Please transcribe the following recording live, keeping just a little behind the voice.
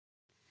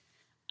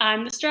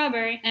I'm the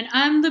Strawberry. And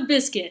I'm the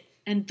Biscuit.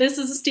 And this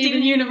is a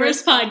Steven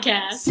Universe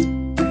podcast.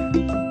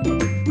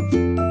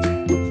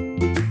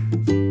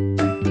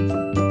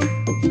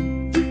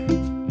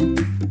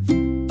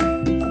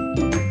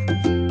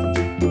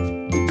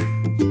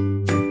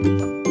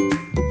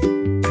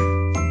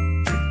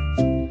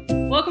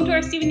 Welcome to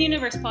our Steven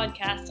Universe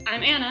podcast.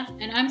 I'm Anna.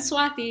 And I'm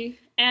Swati.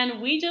 And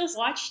we just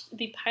watched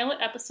the pilot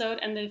episode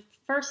and the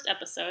first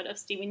episode of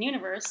Steven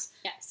Universe.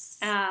 Yes.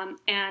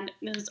 And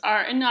this is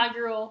our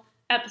inaugural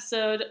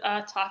episode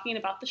talking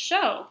about the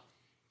show.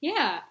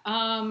 Yeah.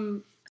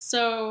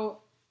 So,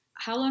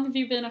 how long have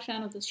you been a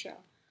fan of this show?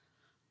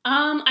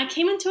 I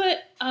came into it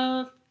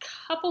a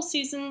couple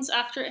seasons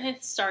after it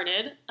had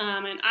started,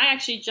 and I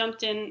actually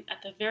jumped in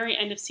at the very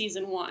end of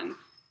season 1.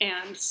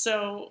 And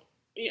so,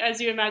 as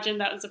you imagine,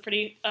 that was a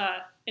pretty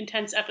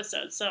intense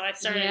episode. So I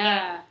started,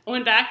 I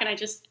went back and I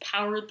just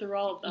powered through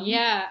all of them.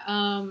 Yeah.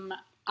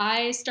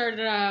 I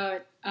started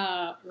out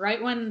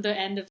right when the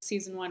end of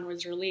season 1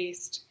 was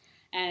released.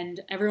 And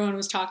everyone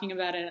was talking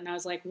about it, and I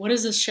was like, what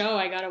is this show?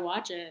 I gotta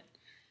watch it.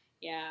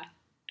 Yeah.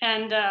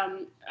 And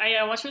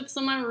I watched it with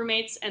some of my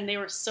roommates, and they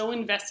were so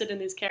invested in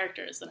these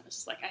characters that I was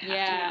just like, I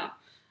have to know.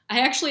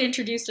 I actually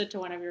introduced it to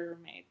one of your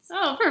roommates.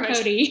 Oh, perfect.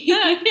 Cody.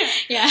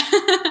 Yeah.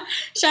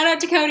 Shout out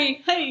to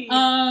Cody. Hey.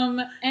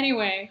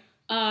 Anyway,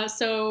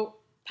 so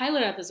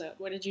pilot episode,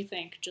 what did you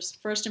think?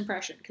 Just first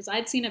impression, because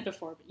I'd seen it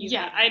before.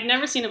 But I'd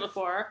never seen it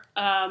before.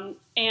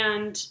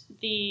 And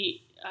the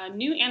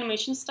new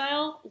animation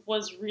style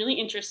was really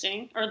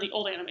interesting, or the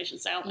old animation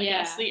style, I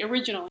guess, the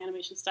original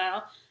animation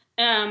style.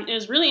 It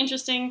was really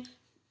interesting,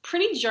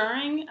 pretty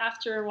jarring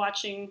after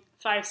watching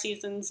 5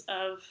 seasons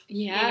of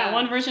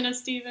one version of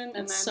Steven.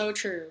 That's so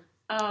true.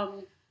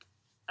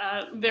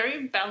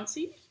 Very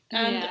bouncy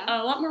and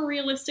a lot more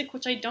realistic,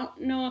 which I don't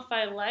know if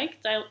I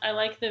liked. I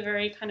like the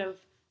very kind of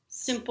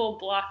simple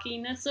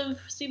blockiness of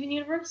Steven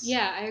Universe.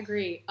 Yeah, I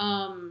agree.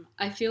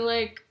 I feel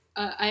like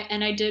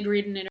I did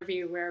read an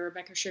interview where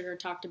Rebecca Sugar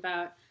talked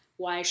about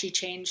why she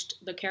changed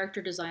the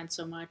character design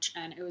so much,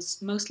 and it was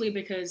mostly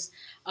because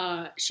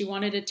she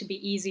wanted it to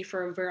be easy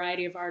for a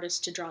variety of artists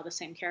to draw the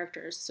same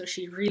characters, so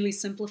she really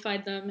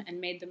simplified them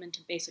and made them into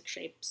basic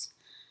shapes.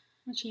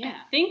 Which I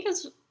think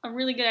is a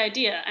really good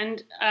idea,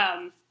 and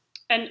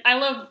I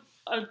love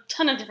a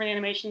ton of different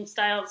animation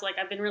styles. Like,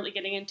 I've been really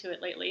getting into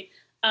it lately,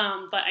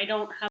 but I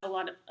don't have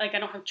I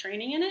don't have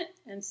training in it,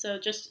 and so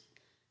just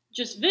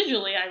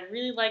visually, I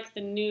really like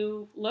the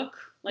new look.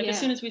 As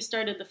soon as we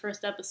started the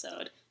first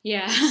episode.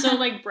 Yeah. So,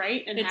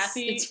 bright and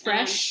happy. It's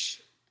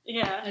fresh.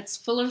 And, It's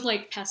full of,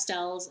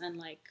 pastels and,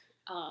 light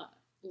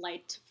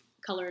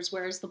colors,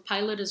 whereas the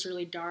pilot is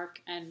really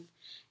dark, and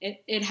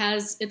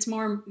it's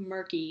more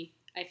murky,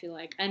 I feel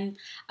like. And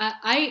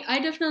I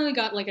definitely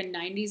got, a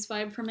 90s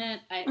vibe from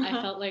it.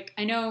 I felt like,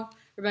 I know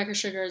Rebecca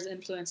Sugar is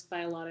influenced by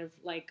a lot of,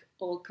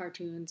 old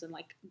cartoons, and,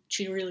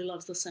 she really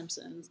loves The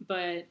Simpsons.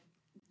 But,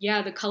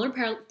 yeah, the color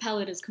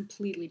palette is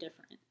completely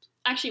different.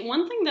 Actually,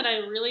 one thing that I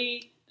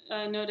really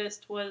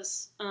noticed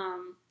was,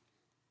 I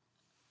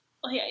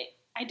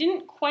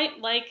didn't quite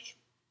like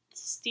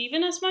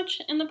Steven as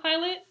much in the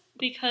pilot,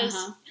 because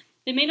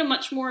they made him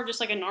much more of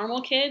just a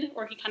normal kid,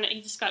 or he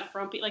just got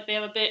grumpy. They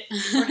have a bit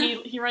where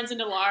he runs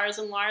into Lars,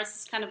 and Lars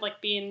is kind of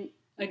being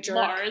a jerk.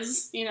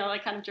 Lars,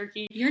 kind of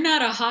jerky. You're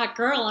not a hot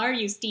girl, are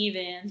you,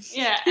 Steven?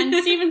 Yeah, and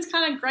Steven's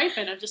kind of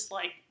griping of just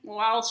well,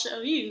 I'll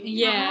show you.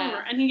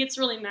 Yeah. And he gets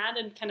really mad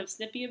and kind of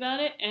snippy about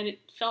it, and it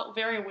felt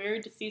very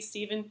weird to see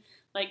Steven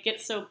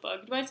get so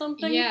bugged by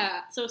something.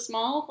 Yeah. So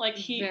small.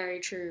 Very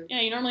true.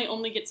 Yeah, he normally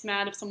only gets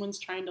mad if someone's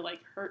trying to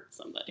hurt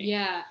somebody.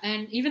 Yeah,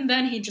 and even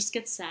then he just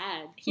gets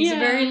sad. He's a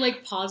very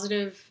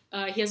positive,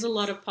 he has a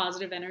lot of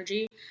positive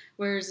energy,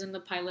 whereas in the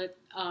pilot,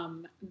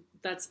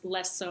 that's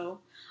less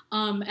so.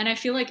 And I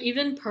feel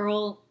even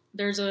Pearl,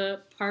 there's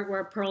a part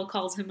where Pearl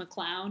calls him a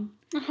clown.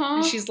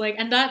 And she's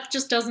and that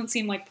just doesn't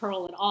seem like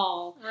Pearl at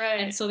all. Right.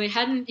 And so they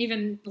hadn't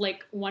even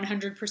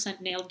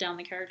 100% nailed down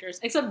the characters,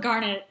 except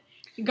Garnet.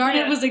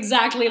 Garnet was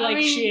exactly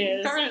she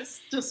is.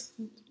 Garnet's just,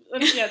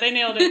 they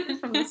nailed it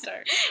from the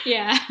start.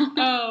 Yeah.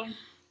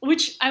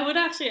 Which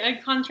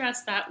I'd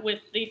contrast that with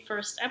the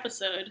first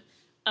episode,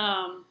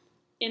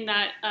 in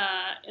that,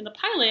 in the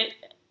pilot,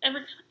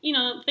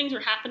 things were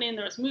happening,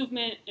 there was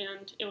movement,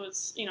 and it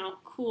was,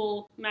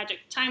 cool magic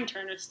time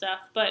turner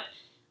stuff, but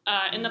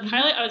in the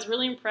pilot, I was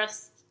really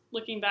impressed,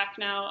 looking back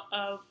now,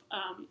 of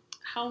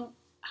how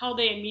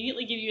they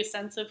immediately give you a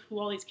sense of who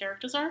all these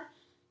characters are.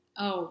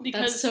 Oh,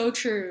 that's so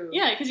true.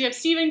 Yeah, because you have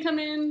Steven come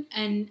in,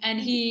 and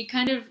he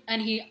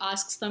he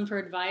asks them for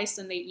advice,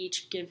 and they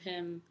each give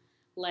him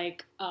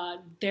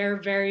their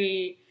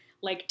very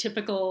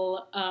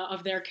typical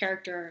of their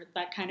character,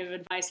 that kind of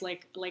advice.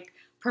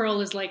 Pearl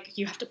is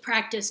you have to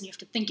practice and you have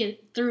to think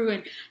it through,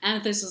 and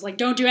Amethyst is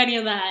don't do any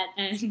of that,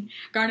 and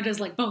Garnet is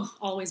both,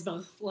 always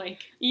both.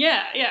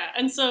 Yeah,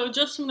 and so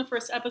just from the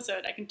first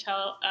episode, I can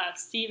tell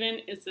Steven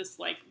is this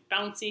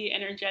bouncy,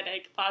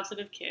 energetic,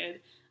 positive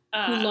kid.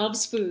 Who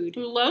loves food.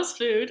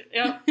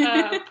 Yep.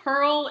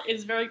 Pearl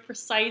is very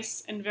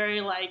precise and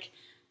very,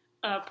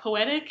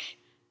 poetic.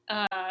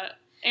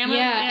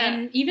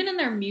 And even in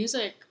their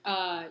music,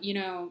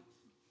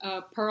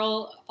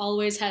 Pearl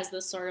always has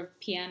this sort of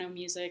piano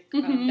music,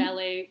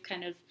 ballet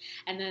kind of,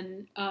 and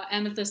then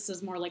Amethyst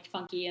is more like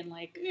funky and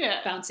like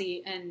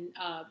bouncy and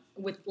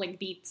with like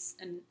beats,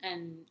 and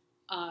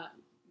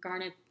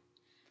Garnet.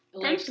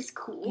 Garnet's just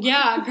cool.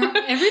 Yeah,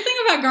 everything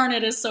about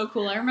Garnet is so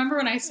cool. I remember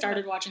when I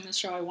started watching this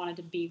show, I wanted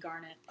to be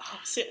Garnet. Oh,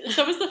 so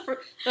that was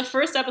the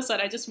first episode.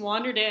 I just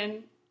wandered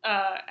in,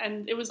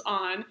 and it was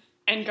on,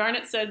 and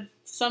Garnet said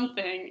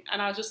something,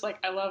 and I was just like,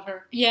 I love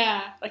her.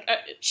 Yeah, like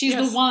she's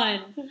the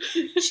one.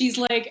 She's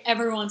like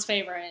everyone's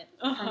favorite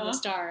from the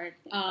start.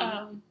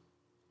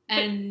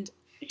 And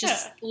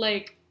just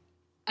like,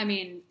 I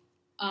mean,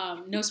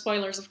 no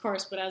spoilers, of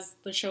course, but as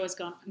the show has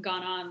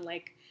gone on,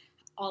 like,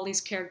 all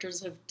these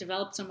characters have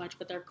developed so much,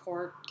 but their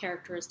core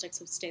characteristics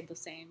have stayed the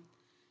same.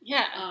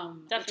 Yeah,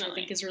 definitely. Which I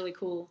think is really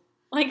cool.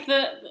 Like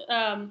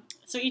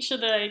so each of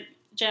the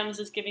gems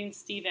is giving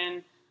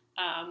Steven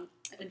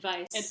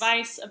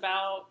advice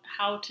about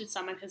how to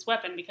summon his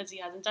weapon because he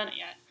hasn't done it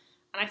yet.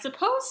 And I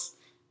suppose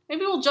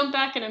maybe we'll jump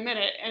back in a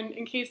minute, and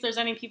in case there's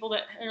any people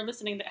that are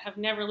listening that have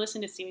never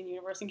listened to Steven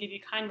Universe, and give you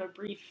kind of a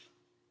brief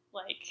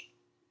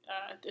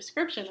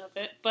description of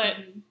it. But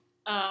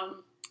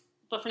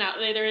but for now,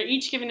 they're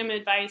each giving him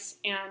advice,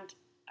 and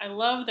I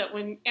love that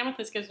when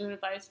Amethyst gives him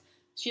advice,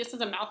 she just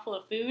has a mouthful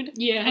of food,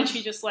 and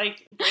she just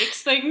like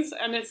breaks things,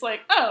 and it's like,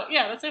 oh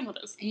yeah, that's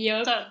Amethyst.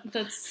 Yep,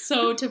 that's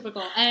so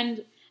typical.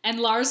 And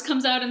Lars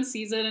comes out and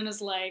sees it and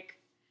is like,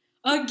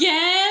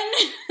 again?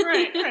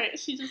 right.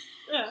 She just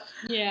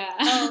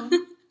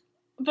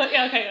But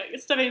yeah, okay.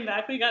 Stepping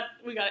back, we got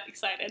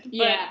excited.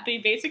 But the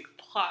basic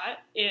plot,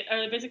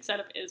 or the basic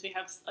setup is we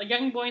have a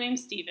young boy named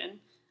Steven.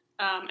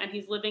 And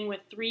he's living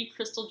with 3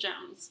 crystal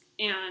gems.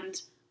 And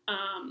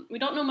we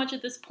don't know much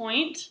at this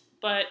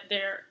but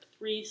they're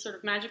 3 sort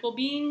of magical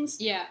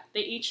beings. Yeah. They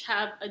each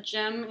have a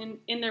gem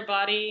in their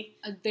body.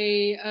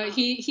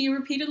 He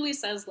repeatedly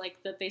says, like,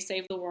 that they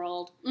save the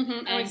world.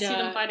 Mm-hmm. And we see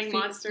them fighting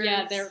monsters.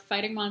 Yeah, they're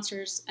fighting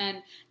monsters.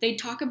 And they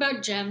talk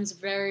about gems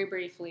very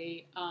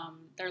briefly.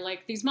 They're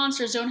like, these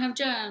monsters don't have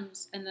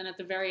gems. And then at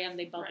the very end,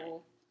 they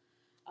bubble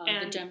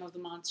the gem of the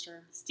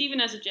monster. Steven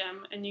has a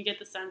gem, and you get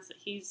the sense that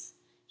he's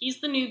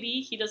the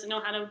newbie. He doesn't know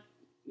how to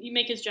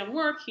make his gem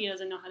work. He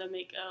doesn't know how to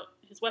make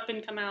his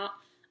weapon come out.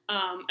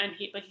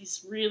 But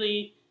he's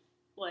really,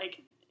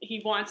 like,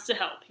 he wants to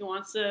help. He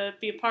wants to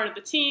be a part of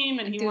the team,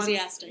 and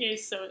enthusiastic.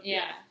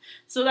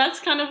 So that's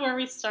kind of where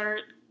we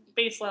start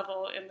base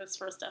level in this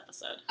first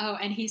episode. Oh,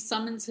 and he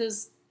summons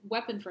his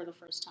weapon for the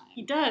first time.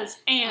 He does,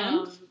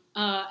 and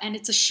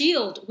it's a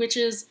shield, which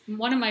is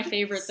one of my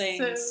favorite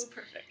things. So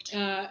perfect.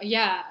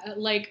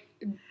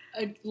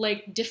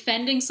 Like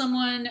defending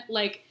someone,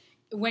 like.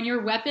 When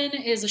your weapon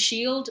is a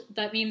shield,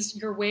 that means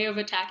your way of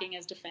attacking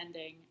is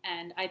defending.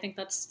 And I think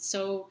that's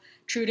so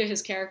true to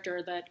his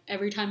character that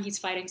every time he's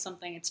fighting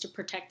something, it's to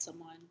protect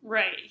someone.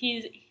 Right.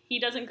 He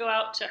doesn't go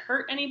out to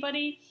hurt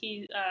anybody.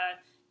 He's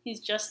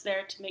just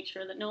there to make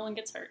sure that no one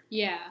gets hurt.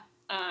 Yeah.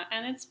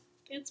 And it's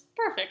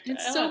perfect.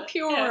 It's so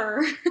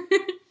pure. Yeah.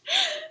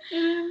 It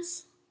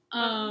is.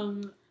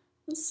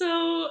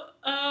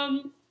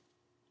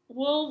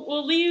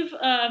 We'll leave.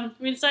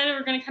 We decided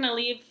we're going to kind of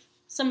leave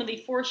some of the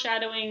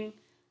foreshadowing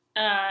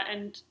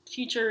and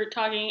future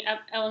talking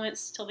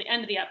elements till the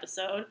end of the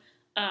episode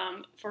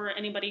for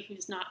anybody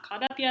who's not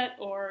caught up yet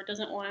or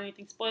doesn't want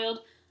anything spoiled.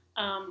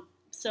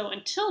 So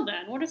until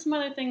then, what are some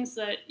other things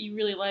that you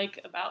really like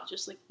about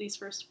just like these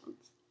first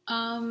ones?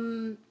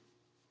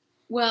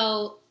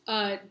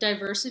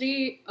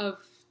 Diversity of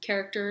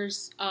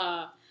characters.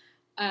 I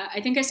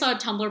think I saw a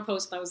Tumblr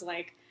post that was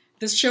like,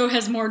 this show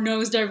has more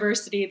nose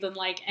diversity than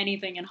like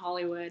anything in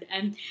Hollywood,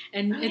 and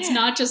it's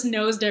not just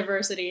nose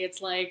diversity.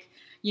 It's like,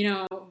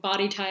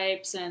 body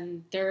types,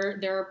 and there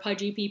are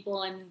pudgy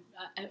people and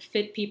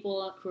fit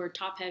people who are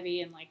top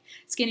heavy, and like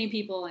skinny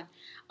people, and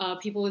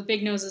people with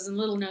big noses and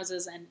little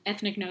noses and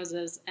ethnic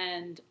noses,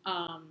 and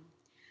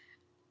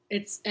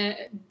it's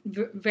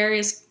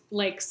various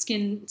like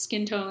skin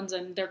tones,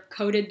 and they're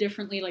coded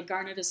differently. Like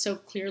Garnet is so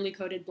clearly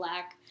coded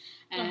black,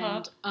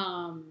 and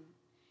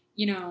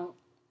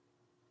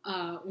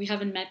we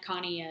haven't met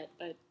Connie yet,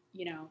 but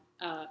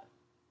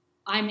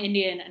I'm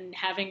Indian, and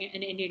having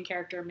an Indian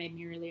character made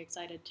me really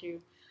excited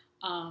too.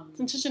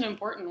 It's such an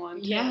important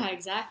one, too. Yeah,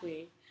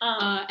 exactly.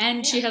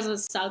 She has a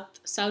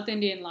South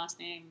Indian last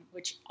name,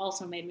 which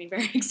also made me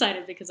very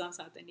excited because I'm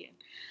South Indian.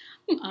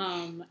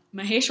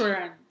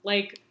 Maheshwaran.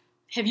 Like,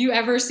 have you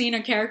ever seen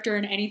a character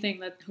in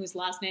anything whose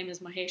last name is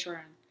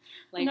Maheshwaran?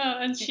 Like, no,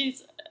 and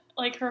she's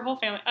like her whole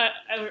family.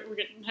 We're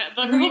getting ahead,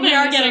 but we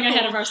are getting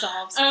ahead of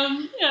ourselves.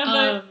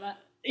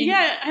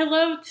 Yeah, I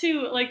love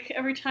too. Like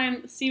every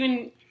time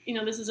Steven,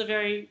 this is a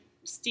very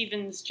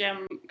Steven's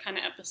gem kind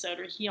of episode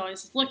where he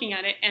always is looking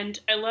at it, and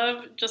I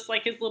love just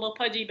like his little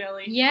pudgy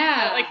belly.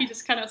 Yeah, like he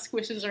just kind of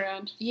squishes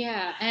around.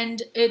 Yeah,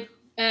 and it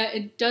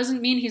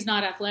doesn't mean he's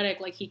not athletic.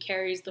 Like he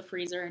carries the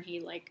freezer, and he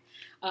like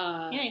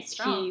he's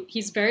strong.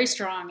 He's very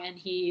strong, and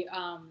he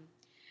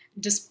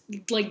just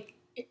like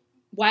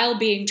while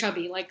being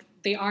chubby, like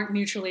they aren't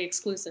mutually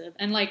exclusive.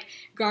 And like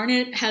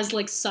Garnet has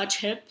like such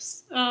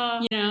hips,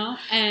 you know,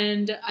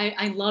 and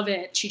I love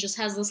it. She just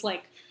has this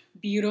like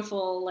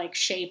beautiful like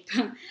shape.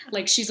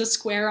 Like she's a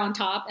square on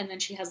top, and then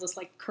she has this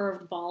like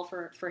curved ball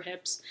for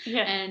hips.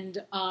 Yeah.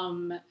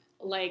 And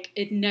like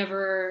it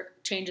never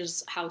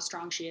changes how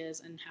strong she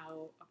is and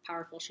how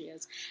powerful she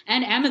is.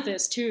 And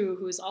Amethyst too,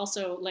 who's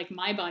also like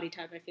my body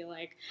type, I feel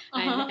like.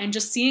 And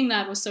just seeing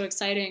that was so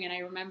exciting. And I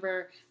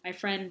remember my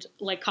friend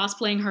like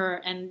cosplaying her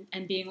and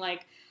being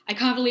like, I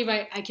can't believe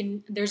I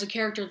can, there's a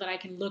character that I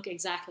can look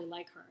exactly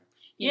like her.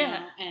 You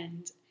know?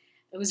 And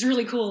it was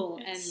really cool.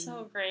 It's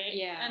so great.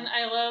 Yeah. And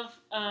I love,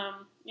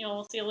 you know,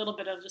 we'll see a little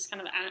bit of just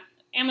kind of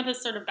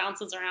Amethyst sort of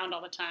bounces around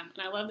all the time,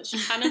 and I love that she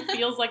kind of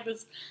feels like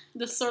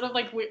this sort of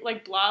like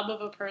blob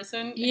of a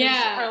person,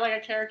 or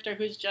like a character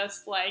who's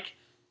just like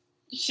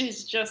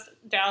she's just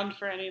down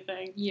for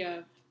anything.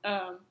 Yeah.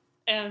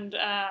 And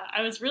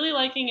I was really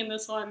liking in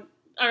this one,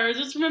 or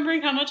just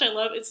remembering how much I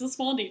love. It's a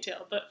small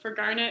detail, but for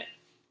Garnet,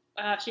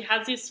 she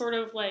has these sort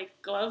of like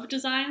glove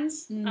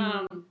designs, and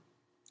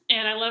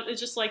I love it's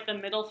just like the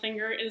middle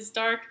finger is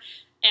dark.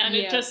 And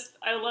it just,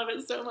 I love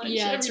it so much.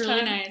 Yeah, it's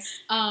really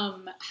nice.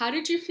 How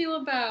did you feel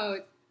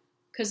about,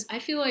 because I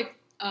feel like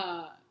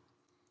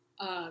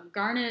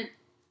Garnet,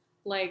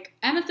 like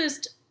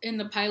Amethyst in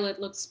the pilot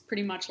looks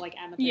pretty much like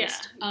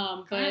Amethyst.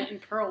 Yeah, but and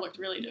Pearl looked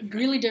really different.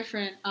 Really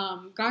different.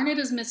 Garnet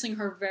is missing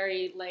her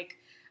very, like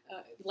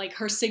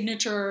her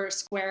signature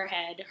square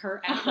head,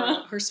 her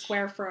afro, her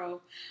square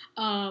fro.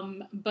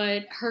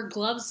 But her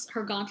gloves,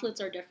 her gauntlets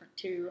are different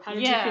too. How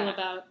did you feel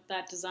about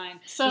that design?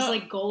 So, it was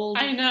like gold.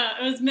 I know,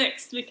 it was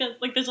mixed because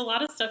like there's a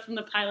lot of stuff from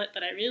the pilot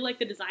that I really like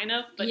the design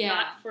of, but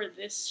not for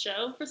this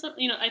show for some,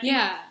 you know, I think,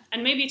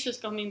 and maybe it's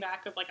just coming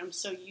back of like I'm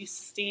so used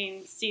to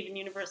seeing Steven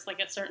Universe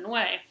like a certain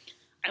way.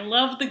 I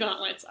loved the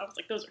gauntlets. I was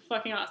like, those are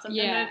fucking awesome.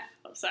 Yeah. And then,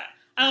 oh, sorry.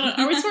 I don't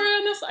know. Are we swearing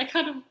on this? I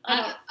don't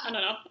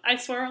know. I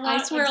swear a lot.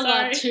 I swear a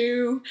lot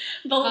too.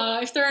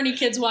 If there are any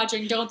kids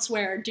watching, don't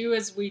swear. Do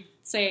as we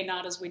say,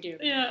 not as we do.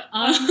 Yeah.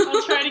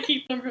 I'll try to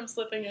keep them from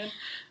slipping in.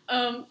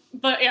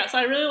 But yeah, so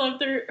I really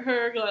loved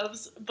her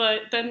gloves.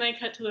 But then they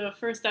cut to the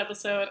first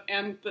episode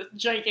and the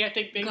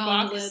gigantic big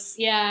box.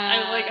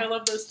 Yeah. I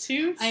love those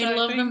too. So I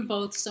love them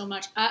both so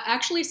much.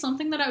 Actually,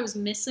 something that I was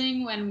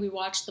missing when we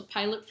watched the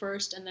pilot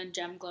first and then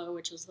Gem Glow,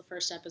 which was the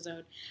first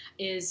episode,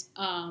 is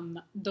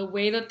the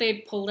way that they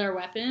pull their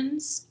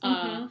weapons.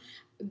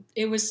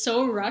 It was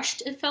so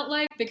rushed, it felt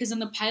like, because in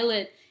the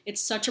pilot, it's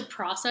such a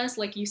process.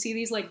 Like, you see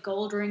these, like,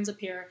 gold rings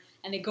appear,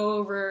 and they go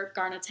over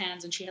Garnet's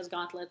hands, and she has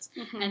gauntlets.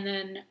 And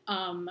then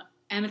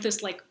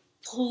Amethyst, like,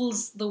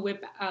 pulls the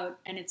whip out,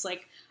 and it's,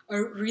 like,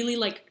 a really,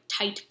 like,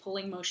 tight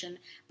pulling motion.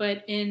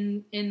 But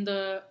in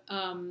the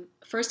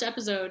first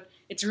episode,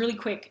 it's really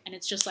quick, and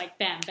it's just, like,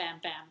 bam, bam,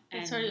 bam.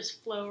 And it sort of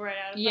just flow right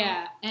out of them.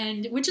 Yeah,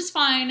 and which is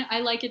fine. I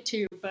like it,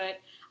 too, but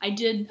I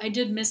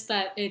did miss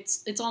that.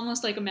 It's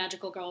almost like a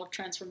magical girl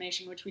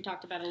transformation, which we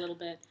talked about a little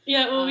bit.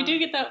 Yeah, well, we do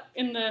get that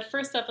in the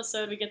first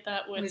episode. We get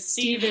that with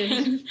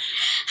Steven.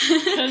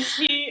 Because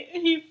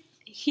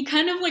he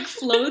kind of like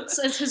floats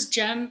as his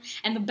gem,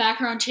 and the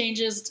background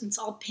changes. It's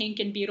all pink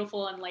and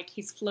beautiful, and like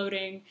he's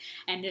floating,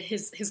 and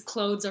his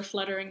clothes are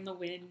fluttering in the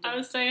wind. I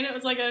was saying it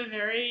was like a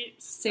very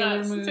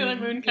Sailor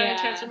Moon kind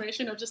of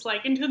transformation of just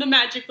like into the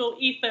magical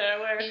ether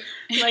where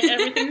like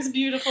everything's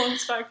beautiful and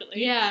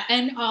sparkly. Yeah,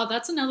 and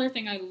that's another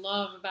thing I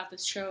love about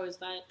this show is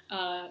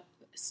that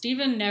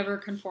Steven never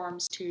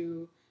conforms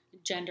to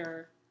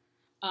gender,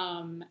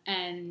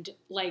 and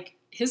like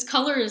his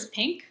color is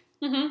pink.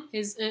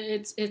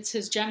 It's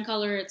his gem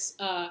color. It's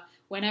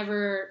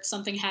whenever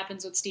something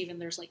happens with Steven,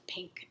 there's like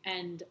pink,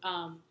 and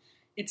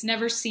it's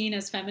never seen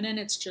as feminine.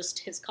 It's just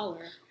his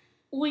color.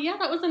 Well, yeah,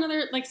 that was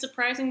another like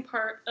surprising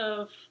part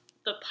of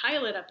the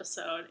pilot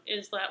episode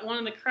is that one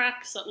of the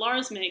cracks that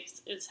Lars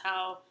makes is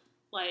how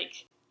like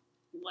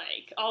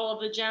all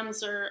of the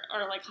gems are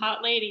like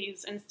hot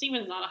ladies, and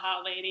Steven's not a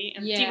hot lady,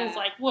 and Steven's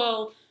like,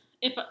 well,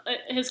 if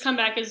his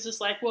comeback is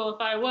just like, well, if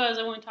I was,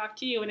 I wouldn't talk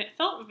to you, and it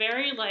felt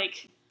very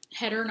like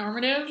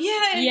heteronormative.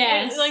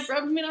 It like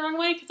rubbed me the wrong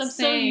way because I'm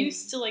so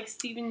used to like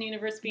Steven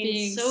Universe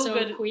being so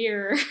good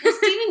queer.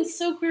 Steven's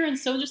so queer and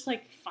so just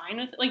like fine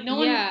with it. Like no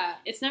one,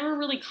 it's never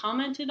really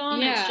commented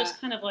on. It's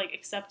just kind of like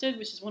accepted,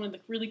 which is one of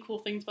the really cool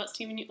things about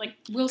Steven. Like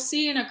we'll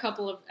see in a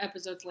couple of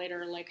episodes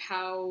later, like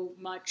how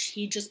much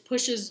he just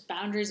pushes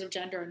boundaries of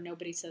gender and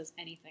nobody says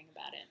anything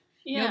about it.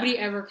 Yeah. Nobody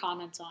ever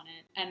comments on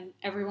it, and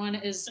everyone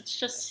is it's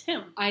just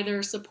him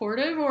either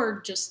supportive or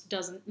just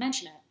doesn't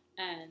mention it.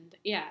 And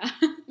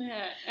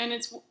and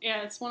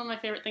it's one of my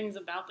favorite things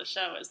about the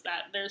show is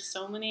that there's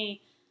so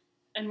many,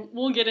 and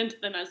we'll get into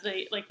them as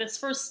they like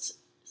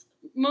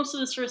most of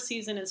this first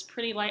season is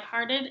pretty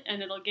lighthearted,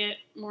 and it'll get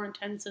more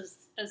intense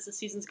as the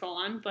seasons go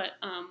on, but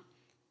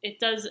it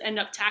does end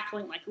up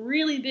tackling like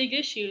really big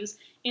issues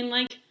in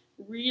like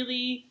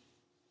really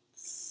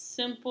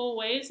simple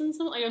ways and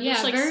some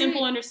just like very,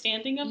 simple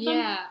understanding of them.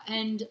 Yeah,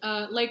 and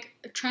like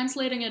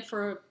translating it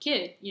for a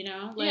kid, you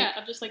know? Like,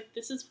 I'm just like,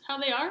 this is how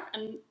they are,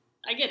 and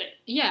I get it.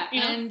 Yeah, you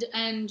know?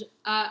 and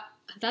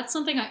that's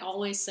something I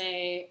always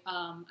say.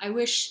 I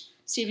wish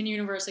Steven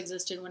Universe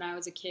existed when I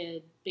was a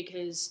kid,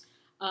 because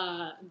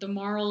the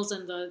morals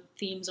and the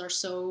themes are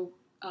so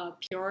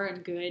pure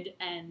and good,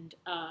 and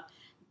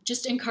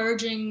just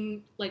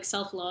encouraging like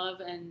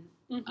self-love, and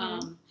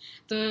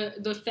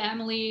the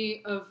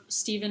family of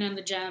Steven and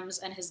the Gems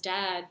and his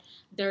dad,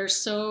 they're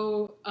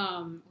so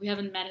we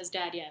haven't met his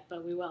dad yet,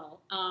 but we will.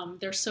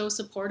 They're so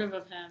supportive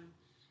of him,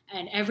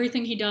 and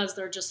everything he does,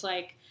 they're just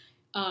like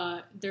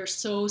they're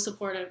so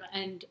supportive.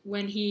 And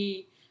when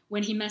he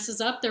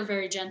messes up, they're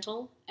very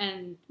gentle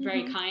and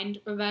very kind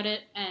about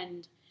it.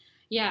 And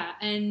yeah,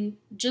 and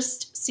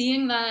just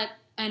seeing that,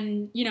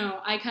 and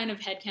I kind of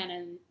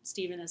headcanon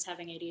Steven as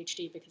having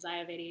ADHD because I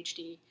have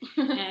ADHD,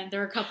 and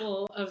there are a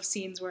couple of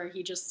scenes where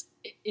he just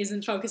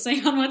isn't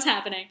focusing on what's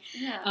happening.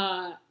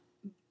 Yeah.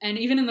 And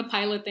even in the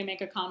pilot, they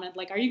make a comment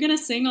like, "Are you gonna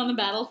sing on the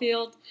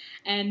battlefield?"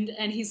 And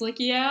he's like,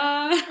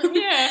 "Yeah,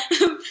 Yeah."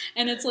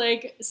 And it's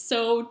like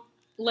so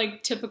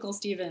like typical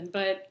Steven,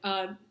 but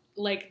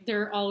like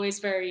they're always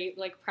very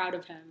like proud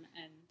of him,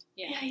 and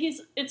yeah,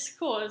 it's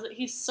cool.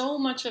 He's so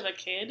much of a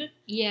kid.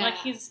 Yeah, like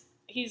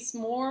he's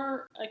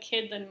more a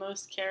kid than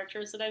most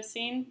characters that I've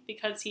seen,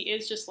 because he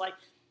is just like,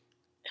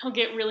 he'll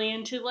get really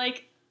into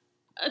like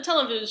a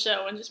television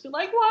show and just be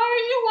like, "Why are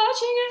you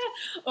watching it?"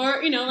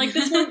 Or like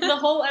this one, the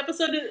whole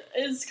episode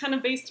is kind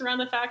of based around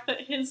the fact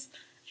that his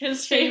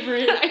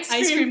favorite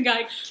ice cream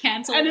guy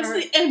canceled, and it's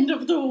the end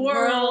of the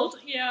world.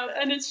 Yeah,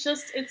 and it's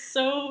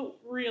so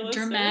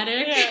realistic,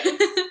 dramatic. Yeah,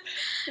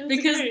 it's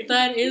because great.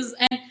 that is,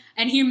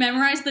 and he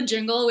memorized the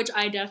jingle, which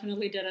I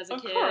definitely did as a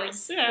kid,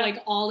 course, yeah.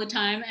 like all the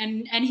time,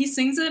 and he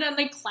sings it and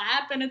they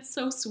clap and it's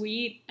so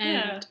sweet.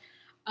 And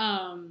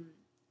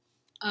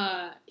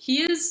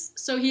he is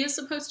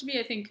supposed to be,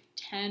 I think,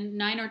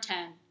 9 or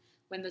 10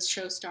 when this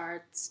show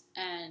starts,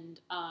 and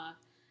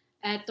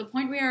at the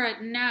point we are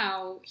at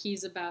now,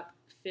 he's about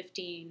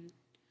 15.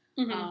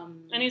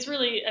 And he's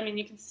really, I mean,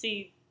 you can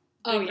see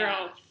the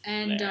growth.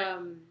 And there.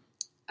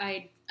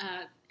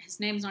 His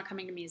name's not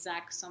coming to me,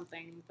 Zach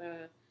something,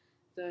 the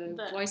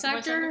voice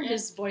actor,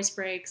 his voice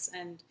breaks,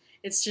 and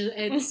it's just,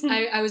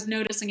 I was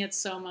noticing it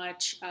so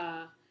much,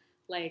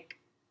 like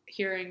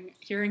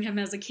hearing him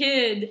as a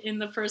kid in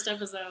the first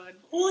episode.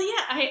 Well,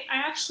 yeah, I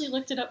actually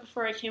looked it up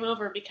before I came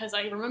over, because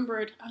I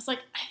remembered, I was like,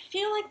 I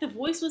feel like the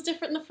voice was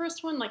different in the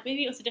first one, like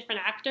maybe it was a different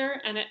actor,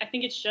 and I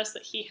think it's just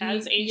that he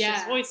has aged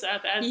his voice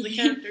up as the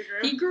character grew.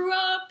 He grew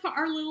up,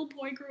 our little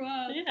boy grew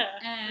up. Yeah.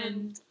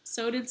 And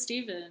so did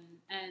Steven,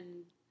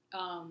 and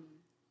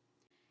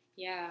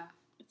yeah.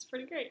 It's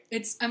pretty great.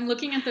 I'm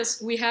looking at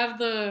this, we have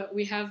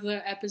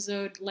the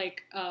episode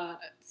like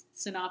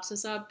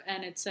synopsis up,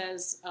 and it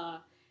says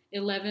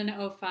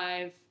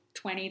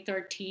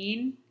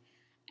 11/05/2013,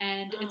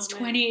 and it's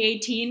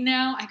 2018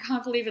 now. I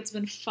can't believe it's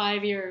been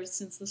 5 years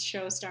since the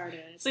show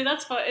started. See,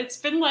 that's fun. It's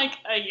been like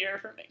a year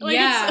for me. Like,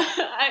 yeah.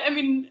 I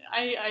mean,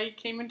 I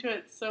came into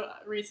it so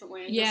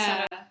recently and just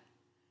kind of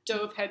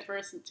dove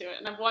headfirst into it.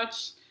 And I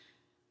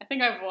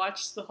think I've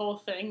watched the whole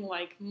thing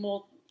like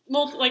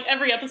like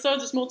every episode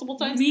just multiple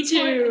times. Me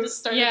too. Just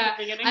started at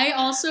the beginning. I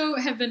also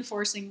have been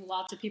forcing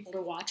lots of people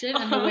to watch it,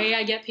 and the way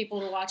I get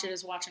people to watch it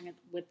is watching it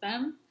with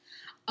them.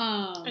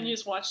 And you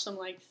just watch them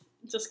like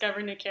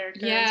discover new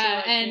characters.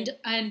 Yeah,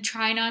 and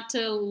try not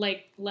to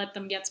like let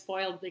them get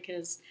spoiled,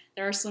 because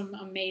there are some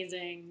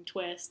amazing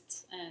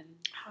twists, and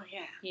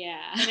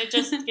and it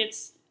just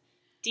gets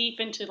deep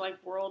into like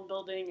world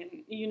building and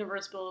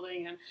universe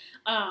building. And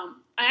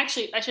I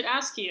should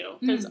ask you,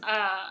 because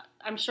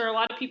I'm sure a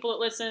lot of people that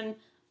listen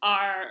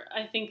are,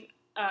 I think,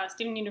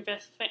 Steven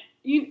Universe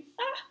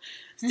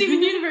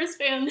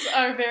fans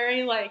are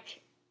very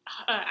like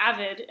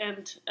avid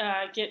and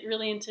get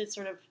really into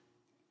sort of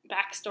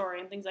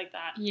backstory and things like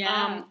that.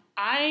 Yeah.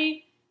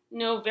 I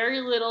know very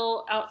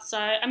little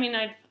outside. I mean,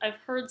 I've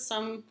heard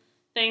some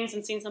things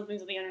and seen some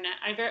things on the internet.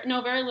 I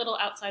know very little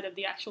outside of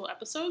the actual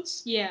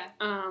episodes. Yeah.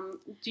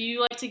 Do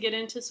you like to get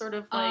into sort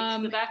of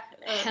like the back?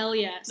 Hell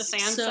yes. The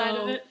fan side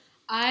of it.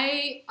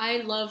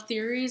 I love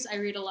theories. I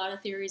read a lot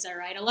of theories. I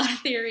write a lot of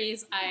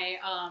theories. I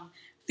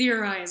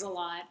theorize a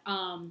lot.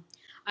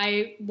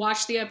 I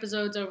watch the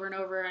episodes over and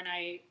over, and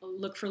I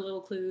look for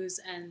little clues,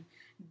 and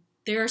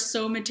they are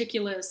so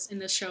meticulous in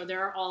this show.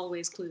 There are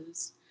always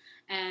clues.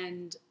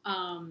 And,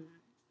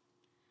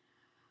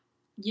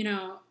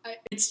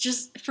 it's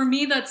just, for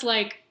me, that's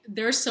like,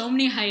 there are so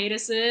many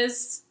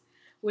hiatuses,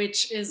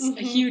 which is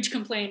a huge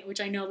complaint,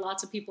 which I know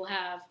lots of people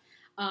have.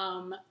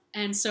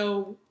 And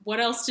so what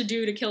else to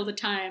do to kill the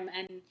time?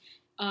 And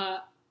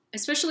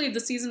especially the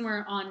season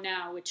we're on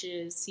now, which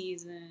is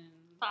season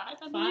 5.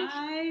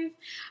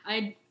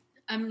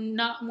 I'm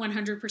not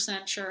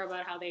 100% sure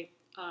about how they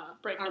are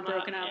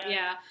broken up.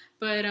 Yeah.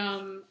 But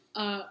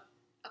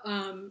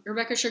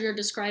Rebecca Sugar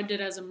described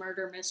it as a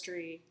murder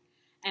mystery,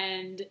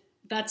 and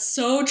that's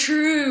so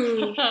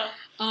true.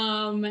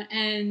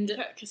 And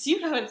because you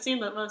haven't seen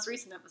the most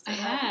recent episode. I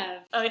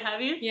have. Oh, have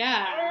you?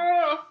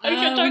 Yeah.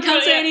 We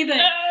can't say anything.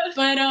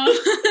 But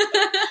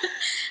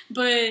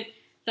but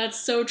that's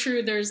so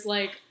true. There's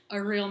like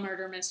a real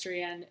murder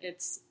mystery, and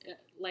it's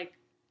like,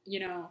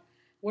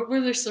 what were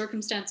the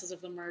circumstances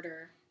of the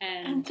murder?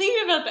 And I'm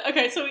thinking about that.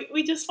 Okay, so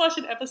we just watched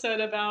an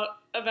episode about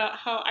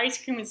how ice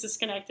cream is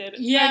disconnected.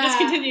 Yeah.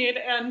 Discontinued,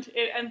 and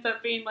it ends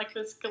up being like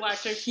this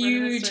galactic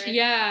huge, mystery.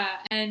 yeah,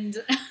 and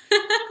and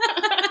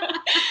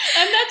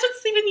that's what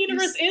Steven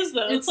Universe is,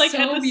 though. It's like so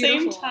at the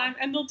beautiful. same time,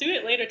 and they'll do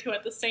it later too.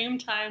 At the same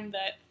time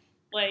that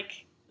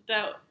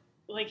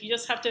you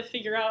just have to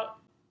figure out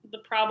the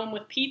problem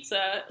with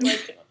pizza.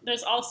 Like,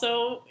 there's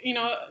also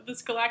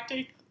this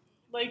galactic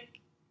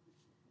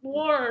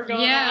war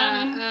going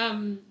on.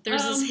 And,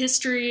 there's this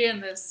history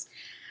and this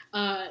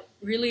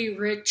really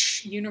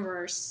rich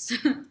universe.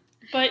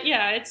 But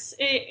yeah,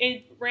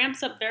 it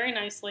ramps up very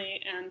nicely,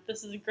 and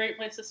this is a great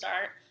place to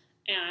start.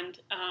 And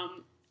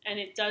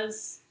it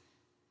does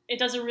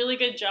a really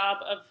good job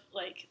of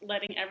like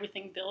letting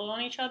everything build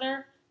on each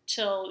other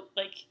till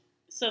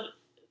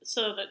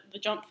so that the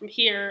jump from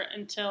here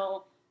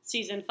until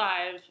season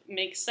 5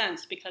 makes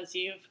sense, because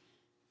you've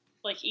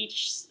like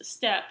each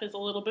step is a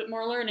little bit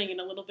more learning and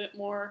a little bit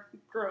more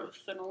growth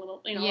and a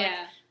little like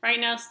right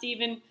now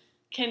Steven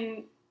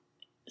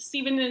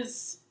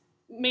is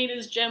made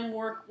his gem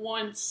work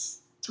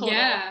once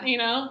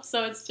total,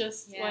 so it's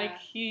just like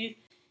he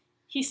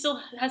still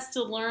has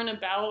to learn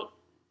about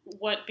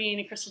what being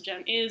a crystal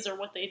gem is, or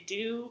what they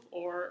do,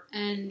 or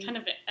and kind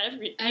of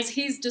everything. As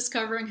he's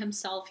discovering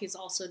himself, he's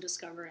also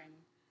discovering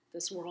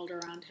this world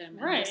around him,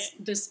 and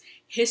this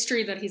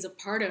history that he's a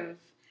part of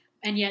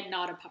and yet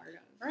not a part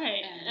of.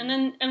 Right.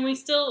 And we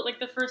still, like,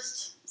 the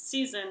first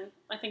season,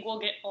 I think we'll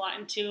get a lot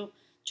into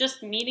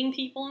just meeting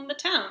people in the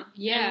town.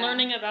 Yeah. And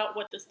learning about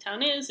what this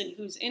town is and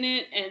who's in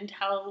it and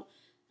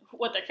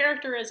what their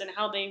character is and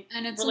how they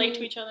relate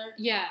to each other.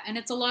 Yeah, and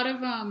it's a lot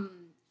of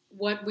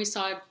what we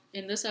saw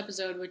in this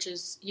episode, which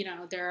is,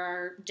 there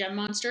are gem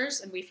monsters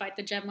and we fight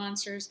the gem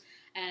monsters,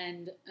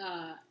 and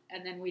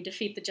then we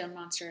defeat the gem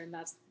monster, and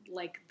that's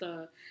like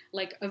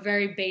a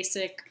very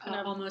basic,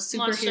 almost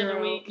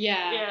superhero.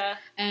 Yeah.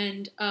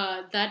 And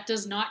that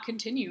does not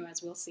continue,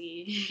 as we'll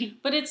see.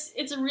 But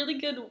it's a really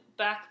good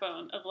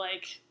backbone of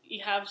like,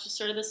 you have just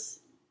sort of this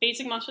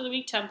basic Monster of the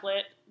Week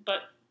template,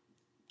 but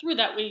through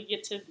that we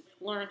get to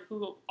learn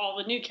who all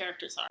the new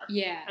characters are.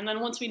 Yeah. And then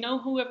once we know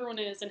who everyone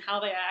is and how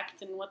they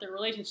act and what their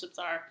relationships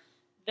are,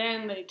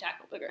 then they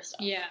tackle bigger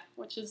stuff. Yeah.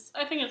 Which is,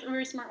 I think, it's a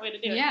very smart way to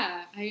do it.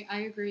 Yeah,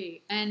 I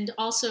agree. And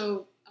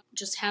also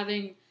just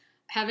having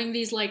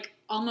these like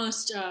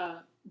almost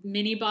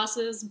mini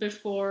bosses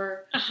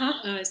before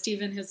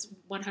Steven has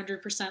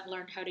 100%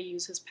 learned how to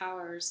use his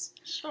powers.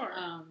 Sure.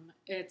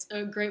 It's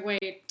a great way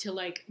to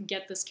like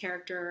get this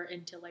character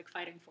into like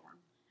fighting form.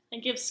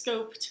 And give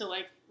scope to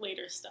like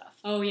later stuff.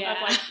 Oh yeah.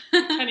 Of, like,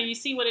 kind of you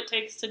see what it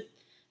takes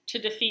to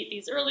defeat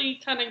these early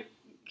kind of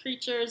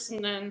creatures,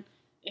 and then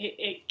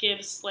it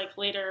gives like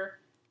later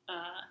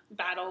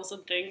battles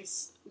and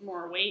things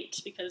more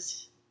weight,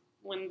 because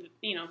when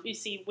you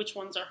see which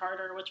ones are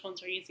harder, which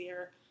ones are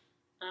easier,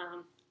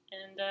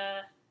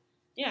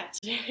 it's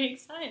very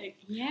exciting.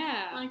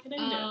 Yeah. I get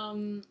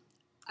into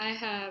I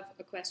have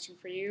a question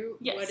for you.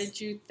 Yes. What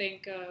did you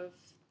think of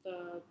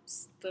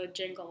the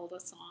jingle, the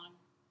song?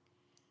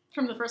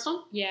 From the first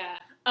one? Yeah.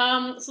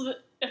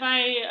 If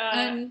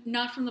I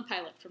not from the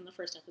pilot, from the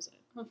first episode.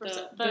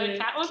 The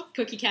cat one?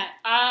 Cookie Cat.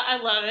 I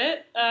love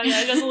it.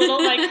 It does a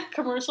little like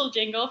commercial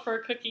jingle for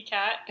a Cookie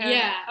Cat.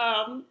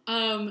 And,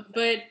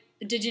 but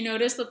did you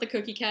notice that the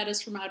Cookie Cat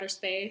is from outer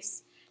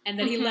space, and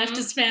that he left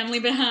his family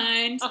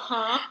behind?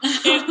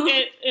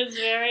 It is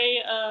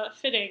very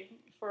fitting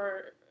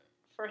for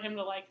him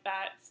to like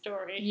that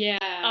story.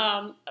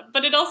 Yeah.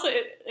 But it also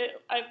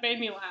it made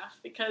me laugh,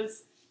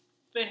 because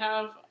they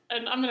have,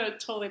 and I'm gonna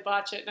totally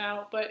botch it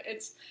now, but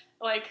it's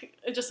like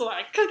just a lot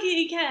like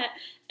Cookie Cat,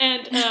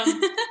 and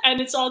and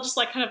it's all just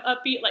like kind of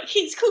upbeat, like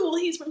he's cool,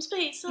 he's from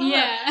space,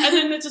 yeah. And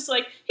then it's just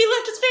like he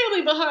left his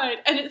family behind,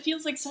 and it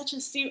feels like such a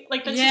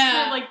like that's just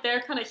kind of like their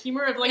kind of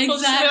humor of like,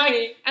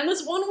 exactly. Like, and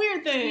this one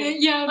weird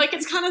thing, yeah, like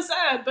it's kind of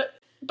sad, but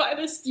buy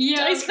this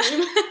ice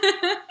cream.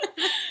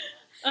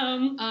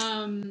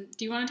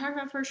 Do you want to talk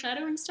about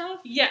foreshadowing stuff?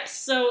 Yes.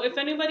 So if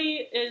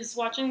anybody is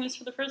watching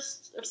this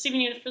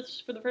Steven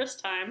Universe for the first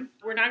time,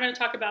 we're not going to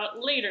talk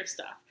about later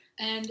stuff.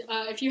 And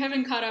if you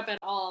haven't caught up at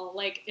all,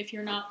 like if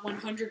you're not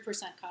 100%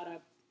 caught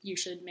up, you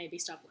should maybe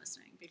stop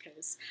listening,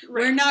 because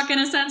we're not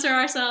going to censor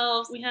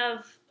ourselves. We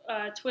have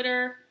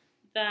Twitter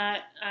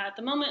that at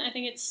the moment, I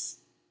think it's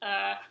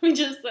we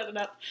just set it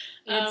up.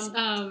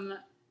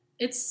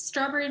 It's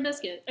Strawberry and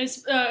Biscuit. It's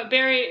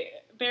Berry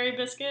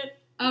Biscuit.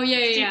 Oh,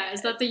 yeah.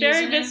 Is that the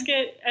Berry username?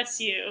 Biscuit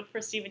SU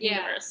for Steven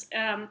Universe.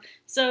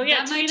 So,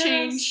 yeah, that might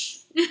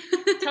change.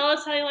 Tell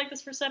us how you like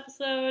this first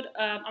episode.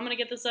 I'm going to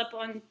get this up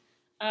on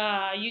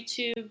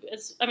YouTube,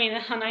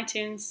 on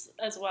iTunes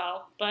as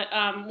well. But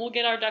we'll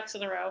get our ducks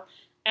in a row.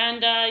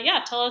 And,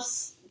 tell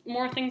us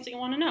more things that you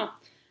want to know.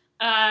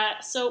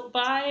 So,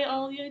 bye,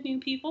 all you new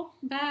people.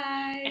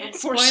 Bye. And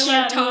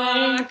spoiler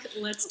talk.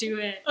 Let's do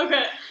it.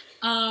 Okay.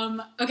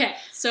 Okay,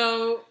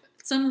 so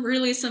some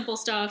really simple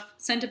stuff.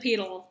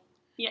 Centipedal.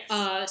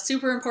 Yes.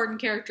 Super important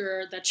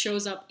character that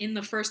shows up in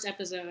the first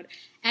episode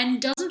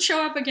and doesn't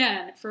show up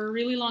again for a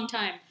really long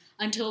time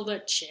until the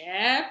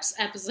Chips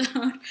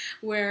episode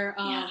where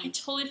I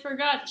totally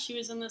forgot that she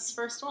was in this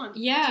first one.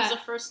 Yeah,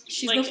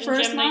 she's the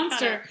first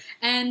monster,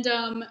 and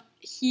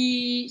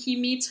he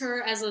meets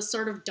her as a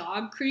sort of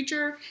dog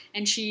creature,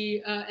 and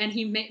he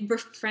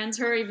befriends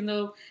her, even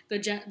though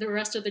the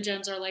rest of the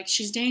gems are like,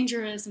 she's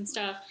dangerous and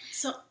stuff.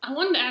 So I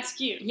wanted to ask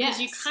you, because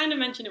you kind of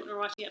mentioned it when we were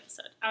watching the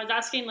episode. I was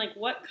asking, like,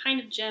 what kind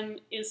of gem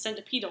is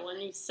centipedal,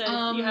 and you said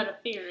you had a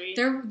theory.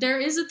 There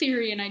is a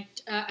theory, and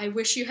I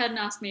wish you hadn't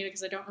asked me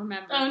because I don't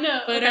remember. Oh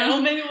no, but okay.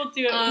 Well, maybe we'll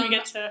do it when we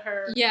get to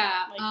her.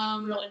 Yeah,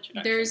 real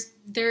introduction.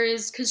 There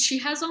is, because she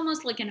has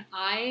almost like an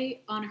eye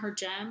on her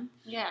gem.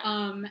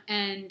 Yeah.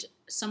 And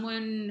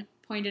someone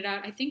pointed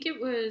out, I think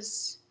it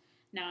was,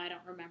 no, I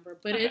don't remember,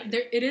 but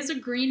it is a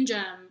green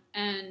gem,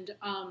 and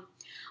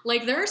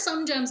like there are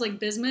some gems like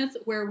bismuth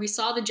where we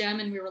saw the gem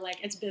and we were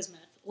like, it's bismuth,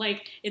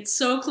 like it's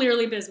so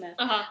clearly bismuth.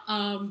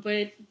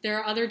 But there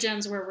are other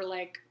gems where we're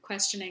like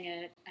questioning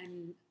it,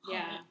 and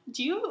yeah.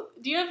 Do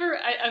you ever?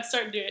 I've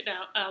started to do it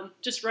now.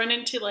 Just run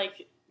into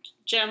like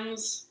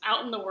gems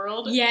out in the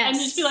world, and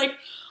just be like,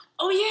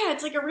 oh yeah,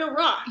 it's like a real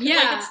rock.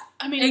 Yeah, it's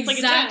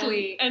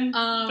exactly. Like a gem.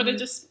 And but it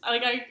just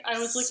like I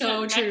was looking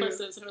at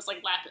necklaces and it was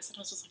like lapis, and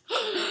I was just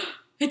like,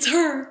 it's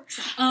her.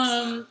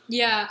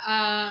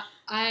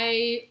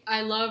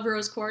 I love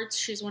rose quartz.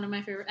 She's one of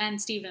my favorite,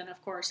 and Steven,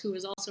 of course, who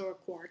is also a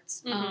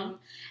quartz.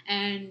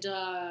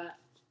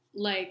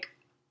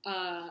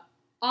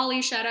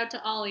 Ollie, shout out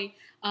to Ollie.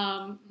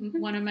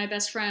 One of my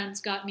best friends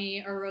got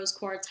me a rose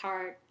quartz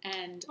heart,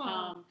 and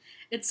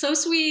it's so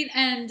sweet,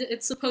 and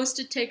it's supposed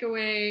to take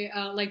away,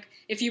 like,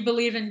 if you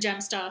believe in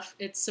gem stuff,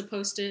 it's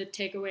supposed to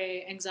take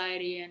away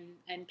anxiety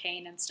and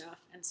pain and stuff,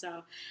 and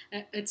so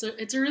it's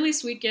a really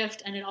sweet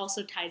gift, and it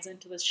also ties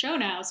into the show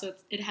now, so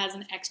it has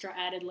an extra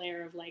added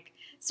layer of, like,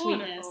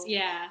 sweetness. Wonderful.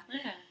 Yeah.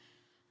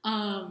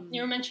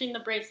 You were mentioning the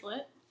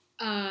bracelet.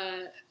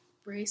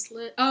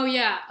 Bracelet? Oh,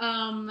 yeah.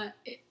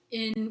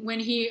 When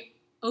he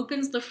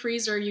opens the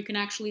freezer, you can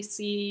actually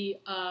see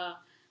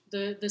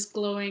this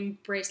glowing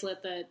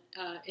bracelet that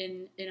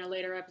in a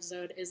later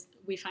episode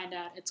we find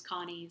out it's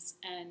Connie's,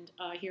 and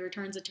he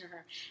returns it to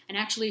her. And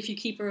actually, if you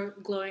keep a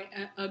glow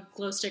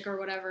stick or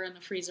whatever in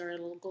the freezer,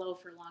 it'll glow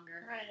for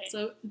longer. Right.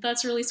 So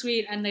that's really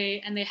sweet, and they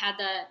had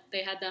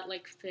that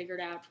like figured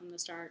out from the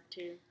start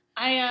too.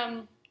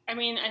 I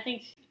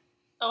think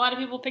a lot of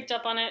people picked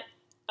up on it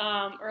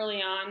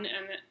early on,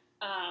 and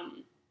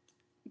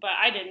but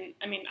I didn't.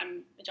 I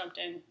jumped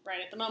in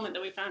right at the moment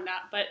that we found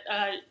out. But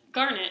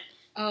Garnet.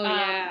 Oh,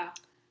 yeah.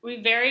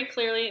 We very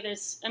clearly,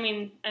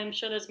 I'm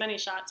sure there's many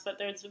shots, but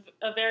there's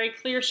a very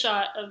clear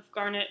shot of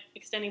Garnet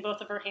extending both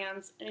of her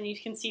hands, and you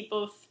can see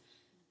both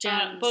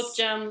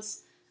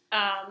gems,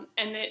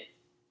 and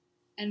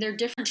they're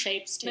different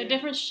shapes, too. They're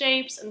different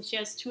shapes, and she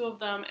has two of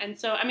them. And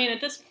so, at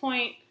this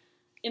point,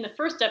 in the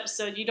first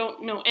episode, you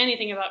don't know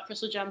anything about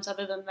crystal gems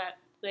other than that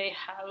they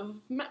have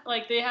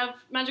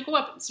magical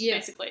weapons,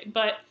 basically.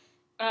 But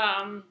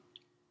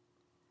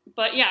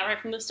yeah, right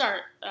from the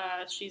start,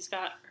 she's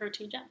got her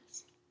two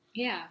gems.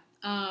 Yeah.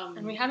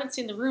 And we haven't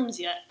seen the rooms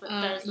yet, but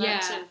there's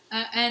that too.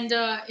 And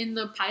in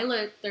the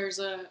pilot, there's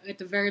at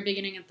the very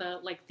beginning at the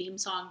like theme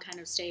song kind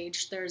of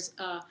stage, there's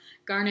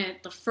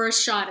Garnet. The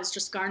first shot is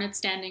just Garnet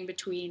standing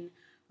between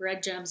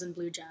red gems and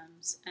blue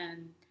gems,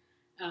 and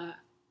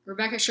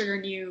Rebecca Sugar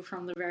knew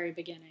from the very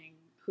beginning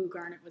who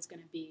Garnet was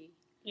going to be.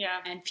 Yeah.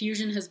 And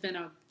fusion has been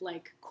a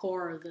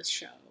core of this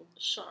show.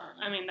 Sure.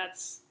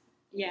 That's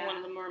one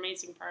of the more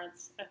amazing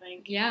parts, I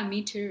think. Yeah,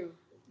 me too.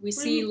 We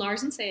see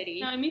Lars and Sadie.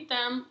 Yeah, I meet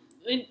them.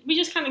 We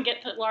just kind of get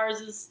that Lars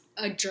is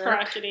a jerk,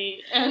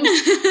 crotchety, and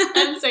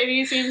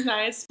Sadie seems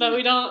nice, but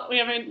we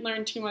haven't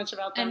learned too much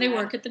about them. And they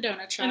work at the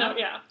donut shop. I know,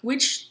 yeah.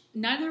 Which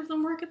neither of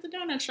them work at the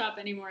donut shop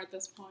anymore at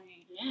this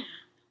point. Yeah.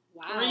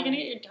 Wow. Where are you gonna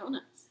get your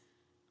donuts?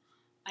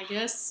 I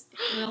guess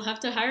we'll have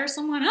to hire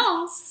someone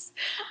else.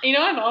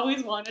 I've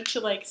always wanted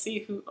to see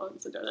who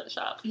owns a donut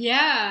shop.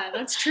 Yeah,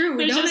 that's true.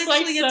 We don't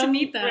actually get to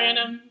meet them.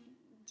 Random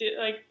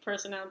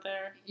person out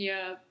there.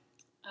 Yeah.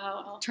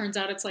 Oh. Turns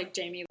out it's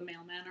Jamie the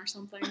mailman or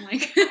something.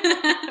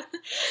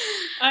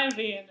 I'd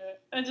be into it.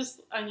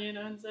 Onion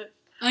owns it.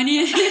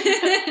 Onion.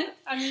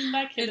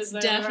 That kid it's is there.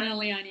 It's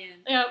definitely right? Onion.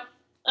 Yep.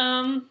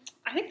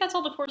 I think that's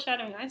all the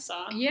foreshadowing I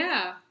saw.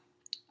 Yeah.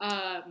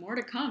 More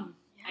to come,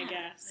 yeah, I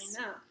guess.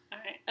 I know.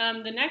 All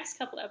right. The next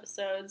couple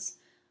episodes,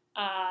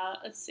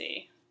 let's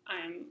see.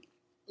 I'm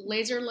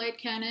Laser Light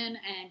Cannon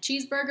and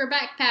Cheeseburger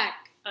Backpack.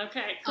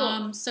 Okay,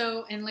 cool.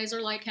 So in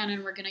Laser Light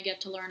Cannon, we're going to get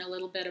to learn a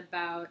little bit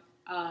about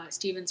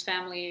Steven's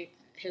family,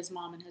 his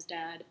mom and his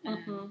dad,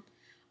 and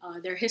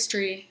their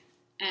history,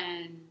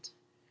 and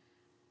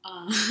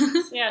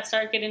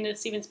start getting into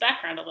Steven's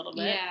background a little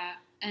bit. Yeah.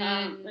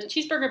 And the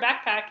Cheeseburger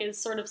Backpack is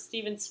sort of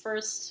Steven's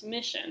first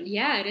mission.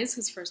 Yeah, it is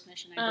his first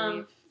mission, I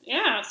believe.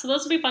 Yeah, so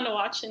those will be fun to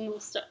watch, and we'll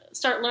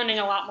start learning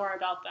a lot more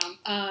about them.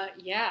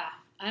 Yeah.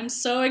 I'm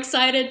so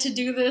excited to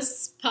do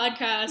this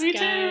podcast, Me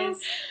guys.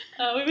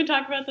 Too. We've been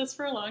talking about this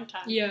for a long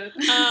time. Yeah.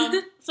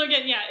 So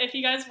again, if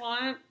you guys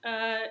want,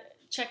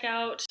 check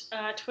out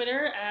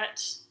Twitter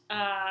at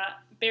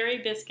Berry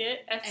Biscuit,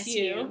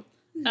 SU.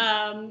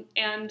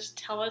 And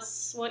tell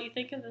us what you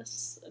think of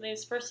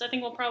these first. I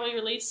think we'll probably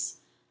release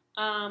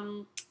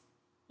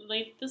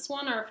late this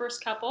one, our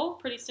first couple,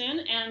 pretty soon.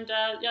 And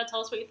yeah,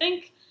 tell us what you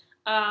think.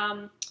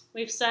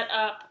 We've set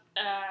up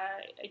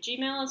a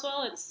Gmail as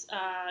well. It's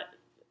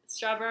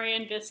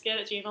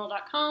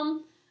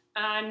strawberryandbiscuit@gmail.com.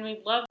 And we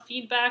love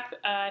feedback.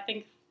 I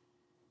think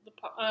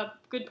a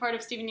good part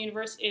of Steven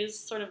Universe is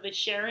sort of the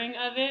sharing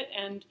of it,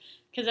 and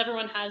because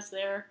everyone has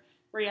their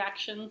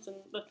reactions and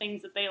the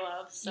things that they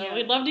love. So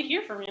we'd love to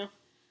hear from you.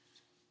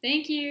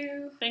 Thank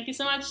you. Thank you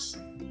so much.